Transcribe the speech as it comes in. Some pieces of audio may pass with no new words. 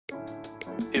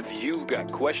If you've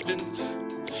got questions,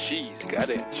 she's got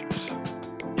answers.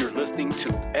 You're listening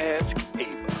to Ask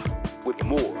Ava with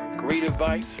more great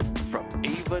advice from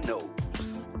Ava Knows.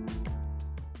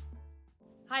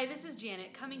 Hi, this is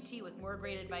Janet coming to you with more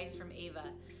great advice from Ava.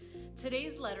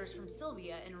 Today's letter is from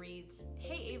Sylvia and reads,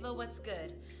 Hey Ava, what's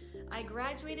good? I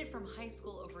graduated from high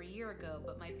school over a year ago,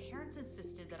 but my parents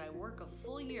insisted that I work a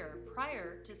full year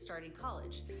prior to starting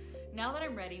college. Now that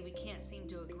I'm ready, we can't seem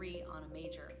to agree on a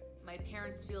major. My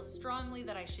parents feel strongly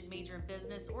that I should major in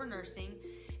business or nursing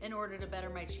in order to better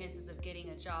my chances of getting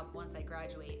a job once I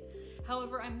graduate.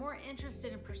 However, I'm more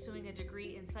interested in pursuing a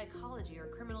degree in psychology or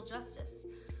criminal justice.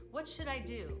 What should I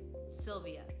do?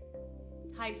 Sylvia.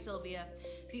 Hi, Sylvia.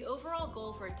 The overall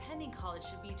goal for attending college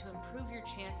should be to improve your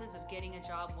chances of getting a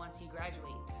job once you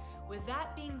graduate. With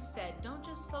that being said, don't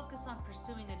just focus on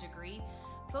pursuing a degree,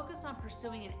 focus on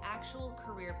pursuing an actual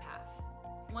career path.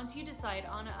 Once you decide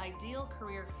on an ideal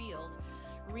career field,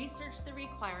 research the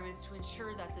requirements to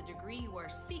ensure that the degree you are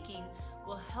seeking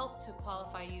will help to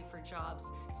qualify you for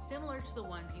jobs similar to the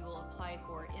ones you will apply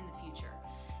for in the future.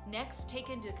 Next, take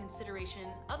into consideration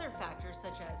other factors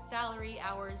such as salary,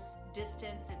 hours,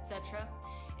 distance, etc.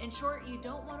 In short, you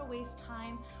don't want to waste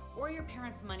time or your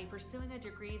parents' money pursuing a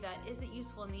degree that isn't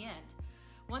useful in the end.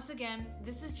 Once again,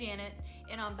 this is Janet,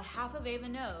 and on behalf of Ava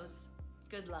Knows,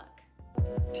 good luck.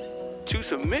 To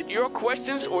submit your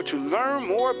questions or to learn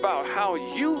more about how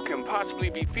you can possibly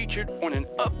be featured on an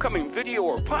upcoming video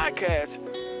or podcast,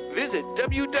 visit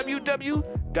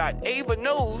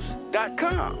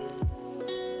www.avaknows.com.